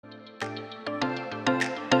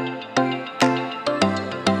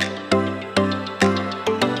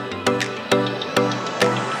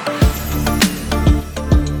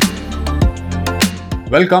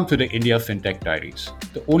Welcome to the India FinTech Diaries,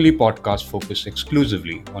 the only podcast focused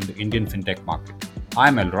exclusively on the Indian FinTech market.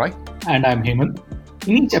 I'm Elroy. And I'm Hemant.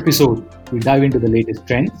 In each episode, we dive into the latest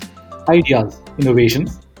trends, ideas,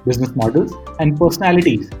 innovations, business models, and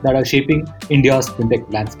personalities that are shaping India's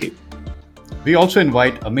fintech landscape. We also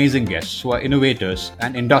invite amazing guests who are innovators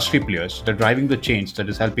and industry players that are driving the change that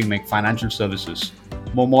is helping make financial services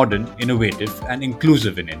more modern, innovative, and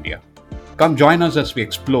inclusive in India. Come join us as we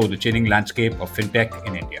explore the changing landscape of fintech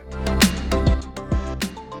in India.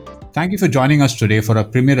 Thank you for joining us today for our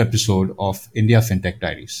premiere episode of India FinTech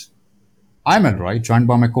Diaries. I'm Elroy, joined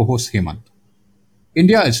by my co-host Hemant.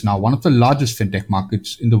 India is now one of the largest fintech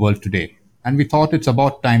markets in the world today, and we thought it's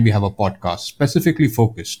about time we have a podcast specifically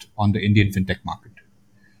focused on the Indian fintech market.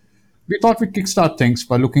 We thought we'd kickstart things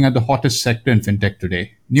by looking at the hottest sector in fintech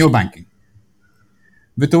today, neobanking.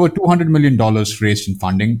 With over $200 million raised in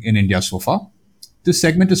funding in India so far, this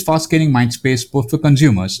segment is fast gaining mindspace both for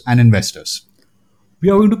consumers and investors. We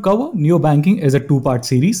are going to cover neobanking as a two-part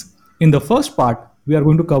series. In the first part, we are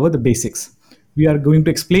going to cover the basics. We are going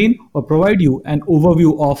to explain or provide you an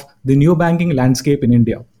overview of the neobanking landscape in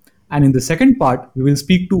India. And in the second part, we will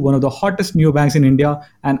speak to one of the hottest neobanks in India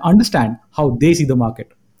and understand how they see the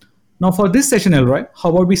market. Now, for this session, Elroy, how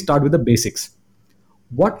about we start with the basics?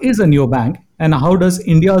 What is a neobank and how does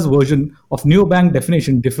India's version of neobank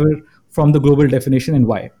definition differ from the global definition and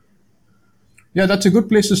why? Yeah, that's a good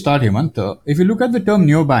place to start, Hemant. If you look at the term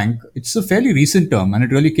neobank, it's a fairly recent term and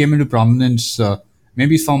it really came into prominence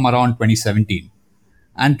maybe from around 2017.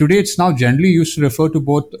 And today it's now generally used to refer to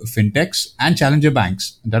both fintechs and challenger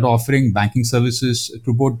banks that are offering banking services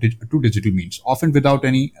through both through digital means, often without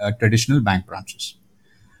any traditional bank branches.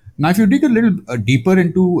 Now, if you dig a little deeper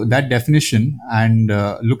into that definition and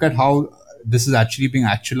look at how this is actually being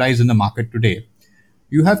actualized in the market today,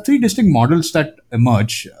 you have three distinct models that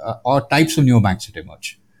emerge or types of neobanks that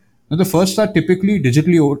emerge. Now, the first are typically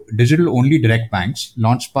digital-only direct banks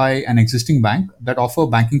launched by an existing bank that offer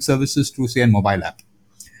banking services through, say, a mobile app.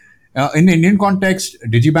 In the Indian context,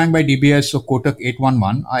 Digibank by DBS or Kotak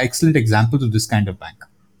 811 are excellent examples of this kind of bank.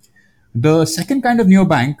 The second kind of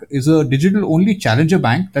neobank is a digital-only challenger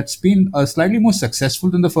bank that's been slightly more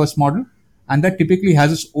successful than the first model and that typically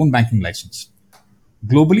has its own banking license.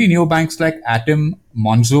 Globally, neobanks like Atom,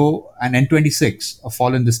 Monzo, and N26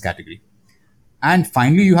 fall in this category. And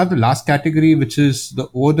finally, you have the last category, which is the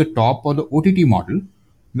over-the-top or the OTT model,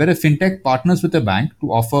 where a fintech partners with a bank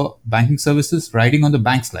to offer banking services riding on the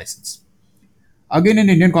bank's license. Again, in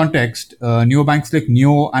Indian context, neobanks like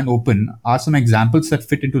Neo and Open are some examples that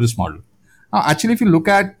fit into this model. Now, actually, if you look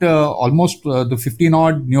at almost the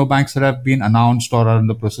 15-odd neobanks that have been announced or are in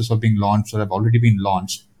the process of being launched or have already been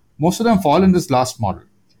launched, most of them fall in this last model.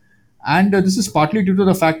 And this is partly due to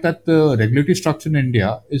the fact that the regulatory structure in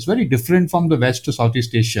India is very different from the West to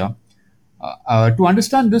Southeast Asia. To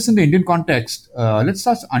understand this in the Indian context, let's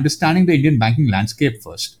start understanding the Indian banking landscape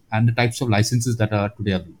first and the types of licenses that are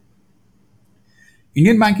today available.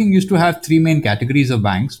 Indian banking used to have three main categories of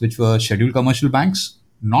banks, which were scheduled commercial banks,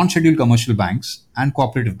 non-scheduled commercial banks, and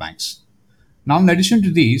cooperative banks. Now, in addition to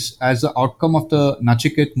these, as the outcome of the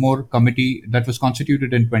Nachiket More committee that was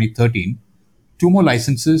constituted in 2013, two more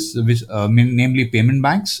licenses, which, namely payment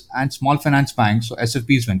banks and small finance banks or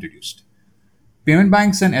SFBs, were introduced. Payment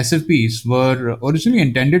banks and SFBs were originally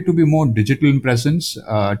intended to be more digital in presence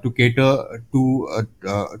to cater to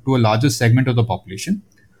a larger segment of the population.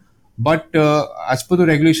 But as per the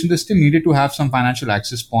regulation, they still needed to have some financial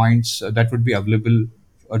access points that would be available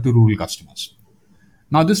to rural customers.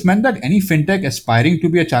 Now, this meant that any fintech aspiring to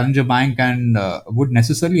be a challenger bank and would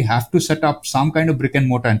necessarily have to set up some kind of brick and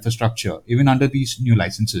mortar infrastructure, even under these new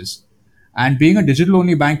licenses. And being a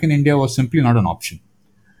digital-only bank in India was simply not an option.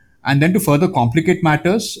 And then to further complicate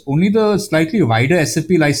matters, only the slightly wider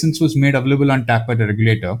SFB license was made available on tap by the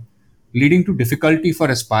regulator, leading to difficulty for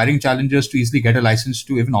aspiring challengers to easily get a license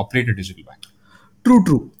to even operate a digital bank.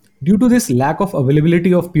 True. Due to this lack of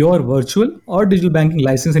availability of pure virtual or digital banking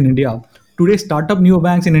license in India, today startup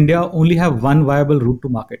neobanks in India only have one viable route to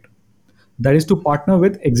market. That is to partner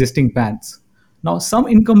with existing banks. Now, some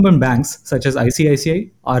incumbent banks such as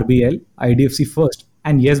ICICI, RBL, IDFC First,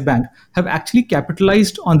 and Yes Bank have actually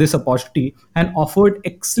capitalized on this opportunity and offered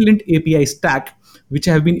excellent API stack which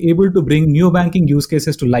have been able to bring neobanking use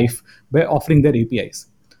cases to life by offering their APIs.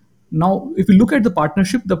 Now, if you look at the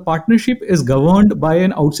partnership is governed by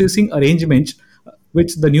an outsourcing arrangement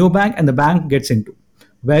which the neobank and the bank gets into,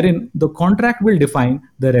 wherein the contract will define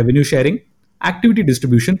the revenue sharing, activity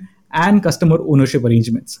distribution, and customer ownership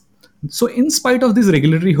arrangements. So in spite of these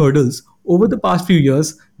regulatory hurdles, over the past few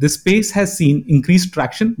years, the space has seen increased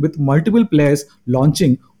traction with multiple players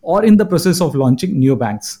launching or in the process of launching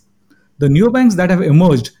neobanks. The neobanks that have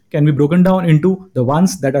emerged can be broken down into the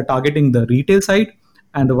ones that are targeting the retail side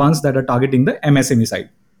and the ones that are targeting the MSME side.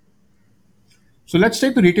 So let's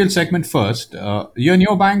take the retail segment first. Your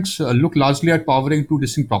neobanks look largely at powering two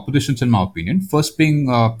distinct propositions, in my opinion. First being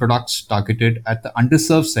products targeted at the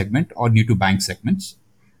underserved segment or new to bank segments,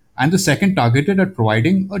 and the second targeted at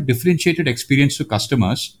providing a differentiated experience to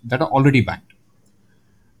customers that are already banked.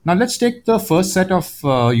 Now, let's take the first set of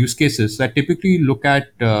use cases that typically look at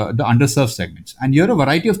the underserved segments. And here, a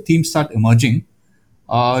variety of themes start emerging.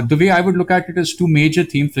 The way I would look at it is two major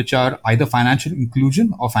themes, which are either financial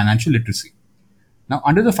inclusion or financial literacy. Now,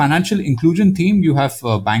 under the financial inclusion theme, you have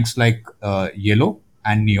banks like Yellow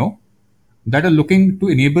and Neo that are looking to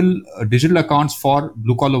enable digital accounts for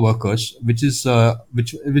blue collar workers, which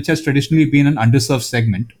has traditionally been an underserved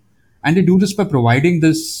segment, and they do this by providing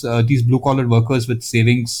these blue collar workers with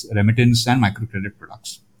savings, remittance, and microcredit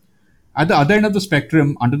products. At the other end of the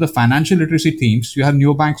spectrum, under the financial literacy themes, you have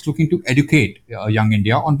neobanks looking to educate young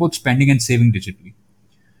India on both spending and saving digitally.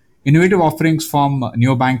 Innovative offerings from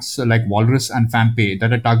neobanks like Walrus and FamPay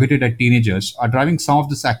that are targeted at teenagers are driving some of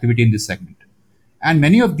this activity in this segment. And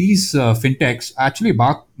many of these fintechs are actually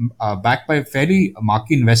backed by fairly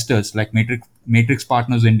marquee investors like Matrix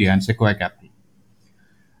Partners India and Sequoia Capital.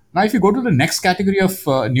 Now, if you go to the next category of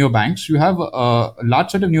neobanks, you have a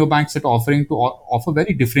large set of neobanks that are offering to offer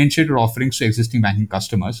very differentiated offerings to existing banking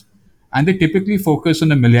customers, and they typically focus on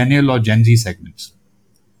the millennial or Gen Z segments.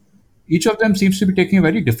 Each of them seems to be taking a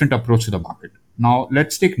very different approach to the market. Now,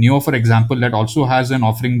 let's take Neo, for example, that also has an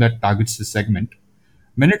offering that targets this segment.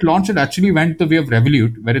 When it launched, it actually went the way of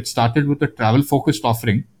Revolut, where it started with a travel focused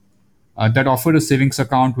offering that offered a savings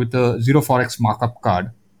account with a zero forex markup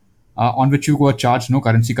card on which you were charged no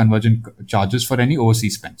currency conversion charges for any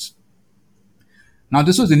overseas spends. Now,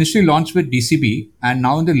 this was initially launched with DCB, and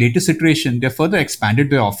now in the latest iteration, they further expanded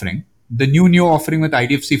their offering. The new Neo offering with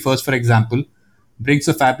IDFC First, for example, brings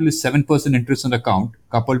a fabulous 7% interest on account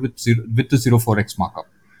coupled with the zero forex markup.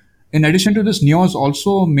 In addition to this, Neo has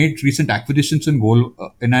also made recent acquisitions in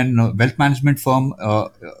a wealth management firm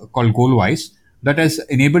called Goalwise that has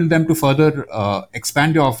enabled them to further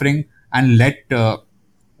expand their offering and let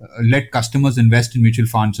customers invest in mutual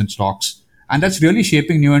funds and stocks. And that's really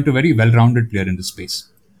shaping Neo into a very well-rounded player in this space.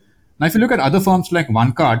 Now, if you look at other firms like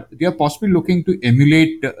OneCard, they are possibly looking to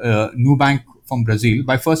emulate Nubank from Brazil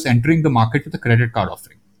by first entering the market with a credit card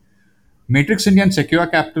offering. Matrix India and Secure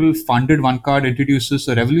Capital funded OneCard introduces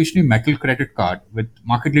a revolutionary metal credit card with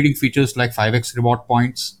market-leading features like 5x reward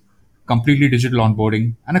points, completely digital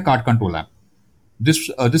onboarding, and a card control app.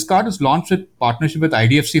 This card is launched with partnership with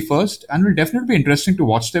IDFC First, and will definitely be interesting to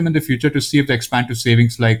watch them in the future to see if they expand to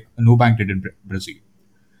savings like Nubank did in Brazil.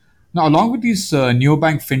 Now, along with these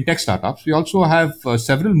neobank fintech startups, we also have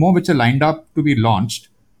several more which are lined up to be launched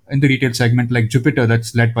in the retail segment, like Jupiter,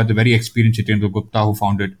 that's led by the very experienced Jitendra Gupta, who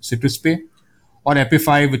founded CitrusPay, or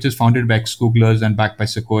EP5, which is founded by ex-Googlers and backed by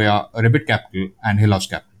Sequoia, Ribbit Capital, and Hill House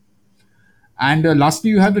Capital. And lastly,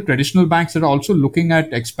 you have the traditional banks that are also looking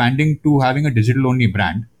at expanding to having a digital-only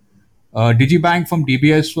brand. Digibank from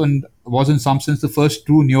DBS was in some sense the first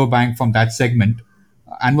true neobank from that segment,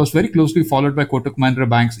 and was very closely followed by Kotak Mahindra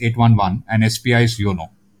Bank's 811 and SBI's Yono.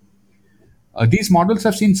 These models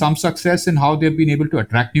have seen some success in how they've been able to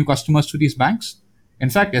attract new customers to these banks. In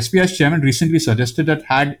fact, SBI's chairman recently suggested that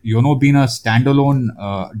had Yono been a standalone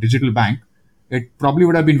digital bank, it probably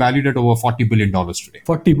would have been valued at over $40 billion today.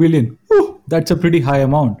 40 billion. Ooh, that's a pretty high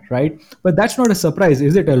amount, right? But that's not a surprise,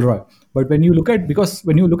 is it, Elroy? But when you look at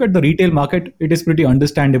the retail market, it is pretty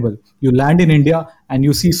understandable. You land in India and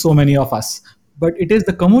you see so many of us. But it is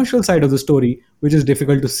the commercial side of the story which is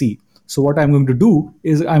difficult to see. So what I'm going to do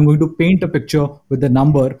is I'm going to paint a picture with the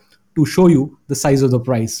number to show you the size of the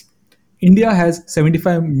price. India has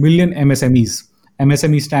 75 million MSMEs.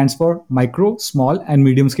 MSME stands for micro, small, and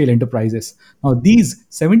medium scale enterprises. Now, these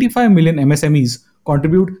 75 million MSMEs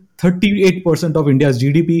contribute 38% of India's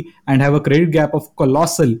GDP and have a credit gap of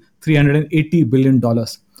colossal $380 billion.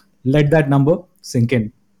 Let that number sink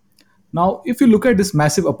in. Now, if you look at this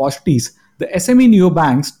massive opportunities, the SME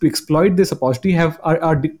neobanks to exploit this opportunity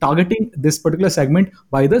are targeting this particular segment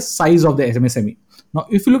by the size of the MSME. Now,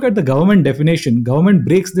 if you look at the government definition, government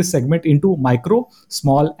breaks this segment into micro,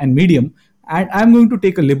 small, and medium. And I'm going to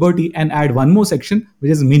take a liberty and add one more section,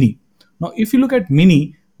 which is mini. Now, if you look at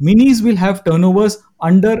minis will have turnovers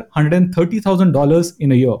under $130,000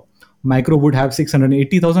 in a year. Micro would have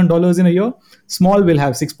 $680,000 in a year. Small will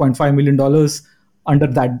have $6.5 million under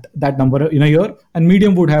that number in a year. And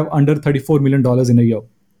medium would have under $34 million in a year.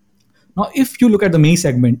 Now, if you look at the mini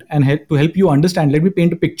segment and to help you understand, let me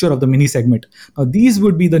paint a picture of the mini segment. Now, these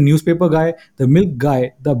would be the newspaper guy, the milk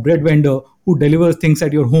guy, the bread vendor who delivers things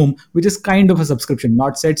at your home, which is kind of a subscription,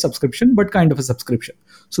 not said subscription, but kind of a subscription.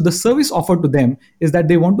 So the service offered to them is that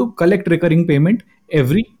they want to collect recurring payment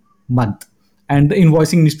every month, and the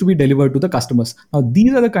invoicing needs to be delivered to the customers. Now,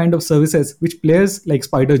 these are the kind of services which players like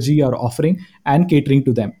Spider G are offering and catering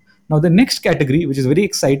to them. Now, the next category, which is very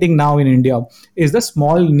exciting now in India, is the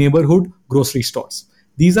small neighborhood grocery stores.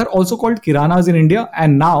 These are also called kiranas in India,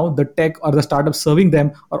 and now the tech or the startups serving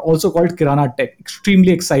them are also called kirana tech.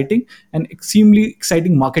 Extremely exciting and extremely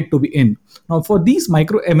exciting market to be in. Now, for these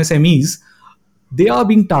micro MSMEs, they are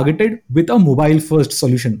being targeted with a mobile first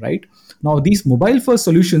solution, right? Now, these mobile first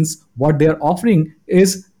solutions, what they are offering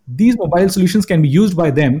is these mobile solutions can be used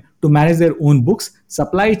by them to manage their own books,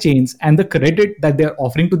 supply chains, and the credit that they are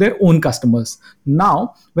offering to their own customers.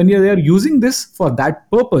 Now, when they are using this for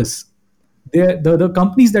that purpose, the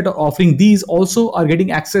companies that are offering these also are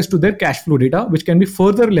getting access to their cash flow data, which can be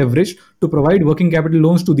further leveraged to provide working capital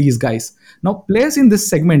loans to these guys. Now, players in this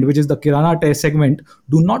segment, which is the Kirana Tech segment,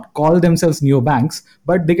 do not call themselves neobanks,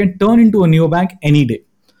 but they can turn into a neobank any day.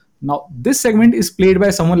 Now, this segment is played by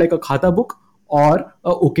someone like a Khata Book or a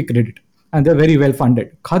OK Credit, and they're very well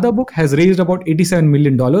funded. Khata Book has raised about $87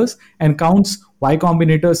 million and counts Y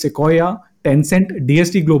Combinator, Sequoia, Tencent,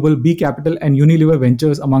 DST Global, B Capital, and Unilever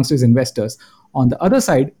Ventures amongst its investors. On the other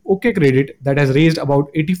side, OK Credit, that has raised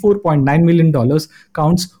about $84.9 million,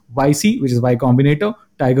 counts YC, which is Y Combinator,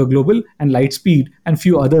 Tiger Global, and Lightspeed, and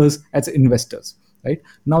few others as investors. Right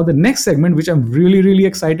now, the next segment, which I'm really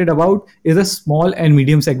excited about, is a small and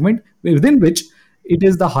medium segment, within which it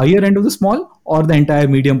is the higher end of the small or the entire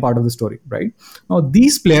medium part of the story. Right now,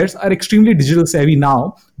 these players are extremely digital savvy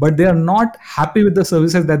now, but they are not happy with the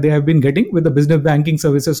services that they have been getting with the business banking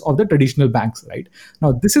services of the traditional banks. Right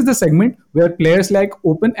now, this is the segment where players like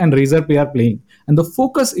Open and Razorpay are playing, and the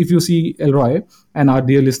focus, if you see, Elroy and our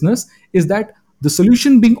dear listeners, is that the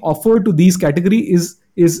solution being offered to these category is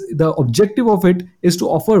the objective of it is to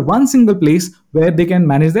offer one single place where they can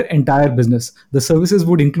manage their entire business. The services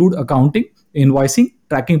would include accounting, invoicing,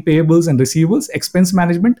 tracking payables and receivables, expense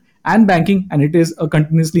management, and banking, and it is a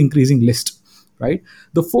continuously increasing list. Right,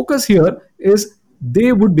 the focus here is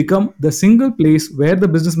they would become the single place where the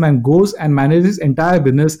businessman goes and manages entire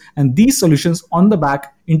business, and these solutions on the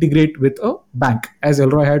back integrate with a bank, as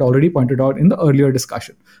Elroy had already pointed out in the earlier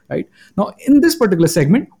discussion. Right now, in this particular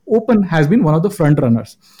segment, Open has been one of the front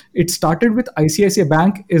runners. It started with ICICI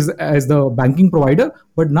Bank as the banking provider,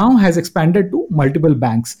 but now has expanded to multiple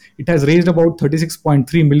banks. It has raised about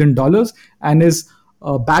 $36.3 million and is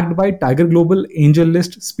backed by Tiger Global,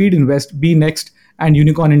 AngelList, Speed Invest, B Next, and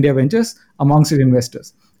Unicorn India Ventures amongst its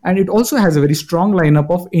investors. And it also has a very strong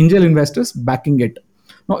lineup of angel investors backing it.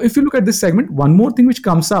 Now, if you look at this segment, one more thing which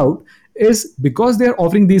comes out is because they are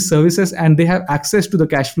offering these services and they have access to the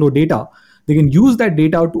cash flow data, they can use that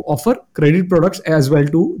data to offer credit products as well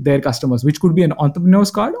to their customers, which could be an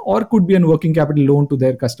entrepreneur's card or could be a working capital loan to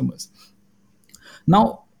their customers.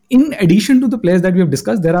 Now, in addition to the players that we have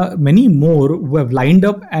discussed, there are many more who have lined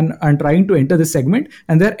up and trying to enter this segment,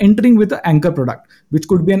 and they're entering with an anchor product, which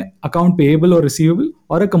could be an account payable or receivable,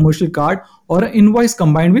 or a commercial card, or an invoice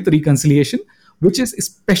combined with reconciliation, which is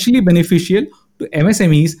especially beneficial to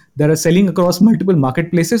MSMEs that are selling across multiple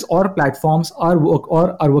marketplaces or platforms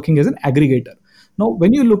or are working as an aggregator. Now,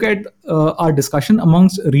 when you look at our discussion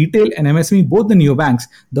amongst retail and MSME, both the neobanks,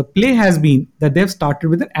 the play has been that they have started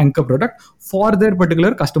with an anchor product for their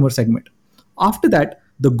particular customer segment. After that,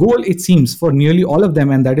 the goal, it seems, for nearly all of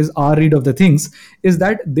them, and that is our read of the things, is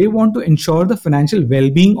that they want to ensure the financial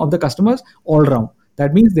well-being of the customers all around.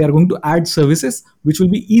 That means they are going to add services which will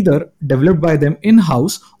be either developed by them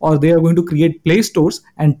in-house, or they are going to create play stores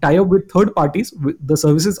and tie up with third parties, with the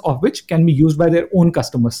services of which can be used by their own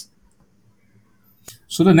customers.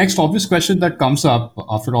 So the next obvious question that comes up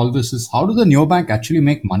after all this is, how does the neobank actually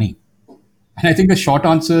make money? And I think the short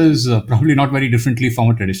answer is probably not very differently from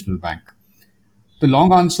a traditional bank. The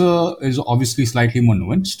long answer is obviously slightly more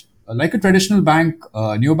nuanced. Like a traditional bank,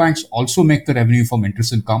 neobanks also make the revenue from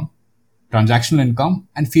interest income, transactional income,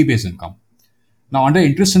 and fee-based income. Now, under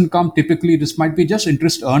interest income, typically this might be just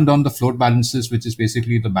interest earned on the float balances, which is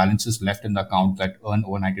basically the balances left in the account that earn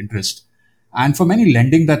overnight interest, and from any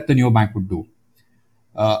lending that the neobank would do.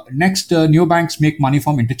 Next, neobanks make money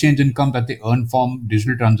from interchange income that they earn from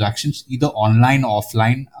digital transactions, either online or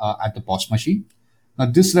offline at the POS machine. Now,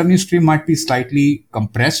 this revenue stream might be slightly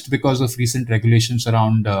compressed because of recent regulations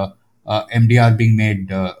around MDR being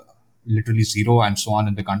made literally zero and so on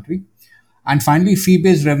in the country. And finally, fee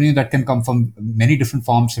based revenue that can come from many different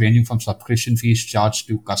forms, ranging from subscription fees charged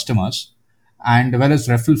to customers, and as well as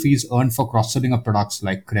referral fees earned for cross selling of products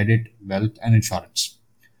like credit, wealth, and insurance.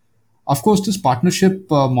 Of course, this partnership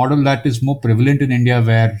model that is more prevalent in India,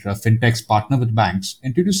 where fintechs partner with banks,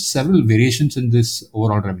 introduces several variations in this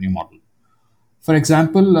overall revenue model. For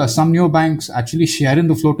example, some neobanks actually share in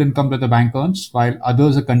the float income that the bank earns, while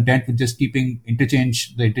others are content with just keeping the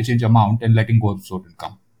interchange amount and letting go of the float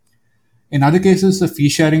income. In other cases, the fee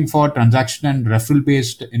sharing for transaction and referral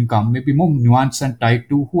based income may be more nuanced and tied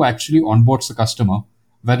to who actually onboards the customer,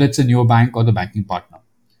 whether it's a neobank or the banking partner.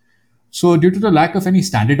 So, due to the lack of any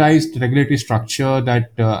standardized regulatory structure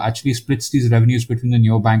that actually splits these revenues between the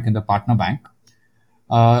neobank and the partner bank,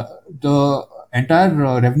 the entire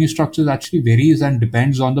revenue structure actually varies and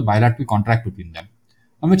depends on the bilateral contract between them.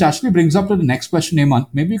 Which actually brings up to the next question, Hemant.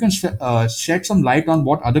 Maybe you can shed some light on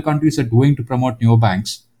what other countries are doing to promote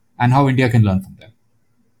neobanks and how India can learn from them.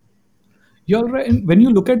 You're right. When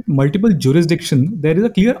you look at multiple jurisdictions, there is a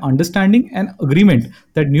clear understanding and agreement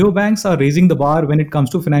that neobanks are raising the bar when it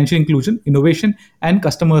comes to financial inclusion, innovation, and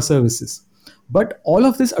customer services. But all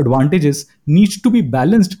of these advantages needs to be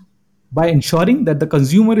balanced by ensuring that the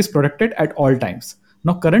consumer is protected at all times.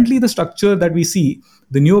 Now, currently, the structure that we see,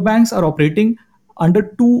 the neobanks are operating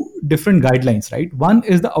under two different guidelines, right? One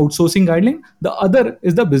is the outsourcing guideline, the other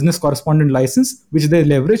is the business correspondent license, which they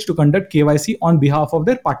leverage to conduct KYC on behalf of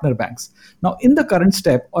their partner banks. Now, in the current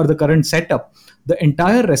step or the current setup, the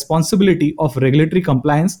entire responsibility of regulatory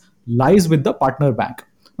compliance lies with the partner bank.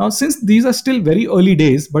 Now, since these are still very early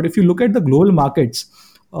days, but if you look at the global markets,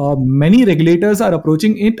 many regulators are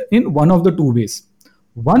approaching it in one of the two ways.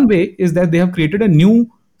 One way is that they have created a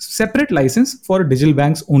new separate license for digital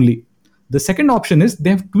banks only. The second option is they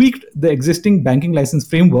have tweaked the existing banking license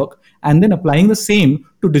framework and then applying the same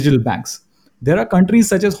to digital banks. There are countries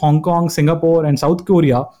such as Hong Kong, Singapore, and South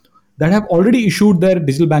Korea that have already issued their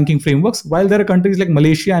digital banking frameworks, while there are countries like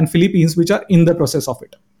Malaysia and Philippines which are in the process of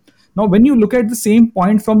it. Now, when you look at the same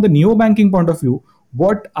point from the neo banking point of view,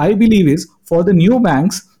 what I believe is for the neo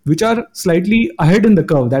banks, which are slightly ahead in the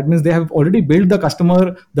curve, that means they have already built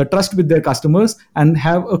the trust with their customers and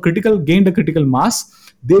have gained a critical mass.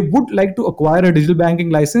 They would like to acquire a digital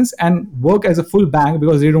banking license and work as a full bank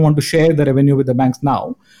because they don't want to share the revenue with the banks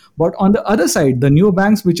now. But on the other side, the neo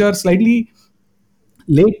banks, which are slightly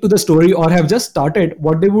late to the story or have just started,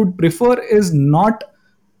 what they would prefer is not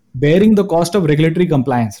bearing the cost of regulatory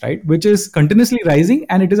compliance, right? Which is continuously rising,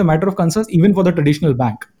 and it is a matter of concern even for the traditional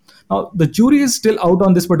bank. Now, the jury is still out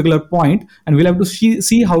on this particular point, and we'll have to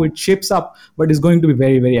see how it shapes up, but it's going to be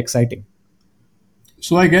very, very exciting.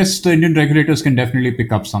 So I guess the Indian regulators can definitely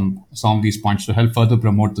pick up some of these points to help further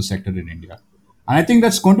promote the sector in India. And I think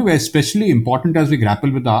that's going to be especially important as we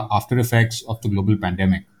grapple with the after effects of the global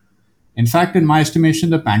pandemic. In fact, in my estimation,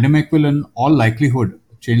 the pandemic will in all likelihood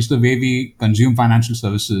change the way we consume financial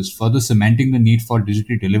services, further cementing the need for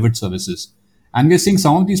digitally delivered services. And we're seeing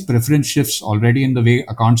some of these preference shifts already in the way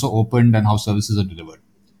accounts are opened and how services are delivered.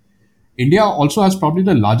 India also has probably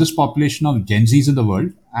the largest population of Gen Zs in the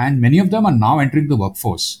world, and many of them are now entering the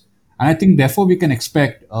workforce. And I think, therefore, we can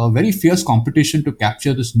expect a very fierce competition to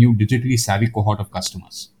capture this new digitally savvy cohort of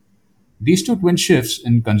customers. These two twin shifts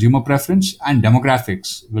in consumer preference and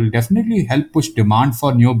demographics will definitely help push demand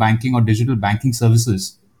for neo banking or digital banking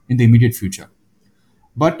services in the immediate future.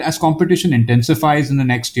 But as competition intensifies in the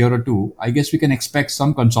next year or two, I guess we can expect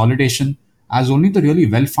some consolidation as only the really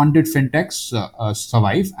well funded fintechs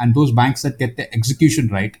survive and those banks that get the execution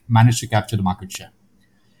right manage to capture the market share.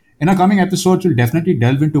 In our coming episodes, we'll definitely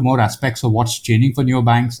delve into more aspects of what's changing for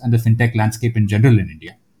neobanks and the fintech landscape in general in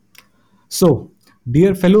India. So,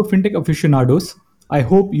 dear fellow fintech aficionados, I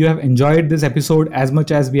hope you have enjoyed this episode as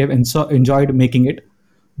much as we have enjoyed making it.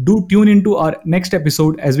 Do tune into our next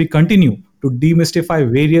episode as we continue to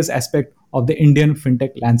demystify various aspects of the Indian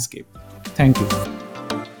fintech landscape. Thank you.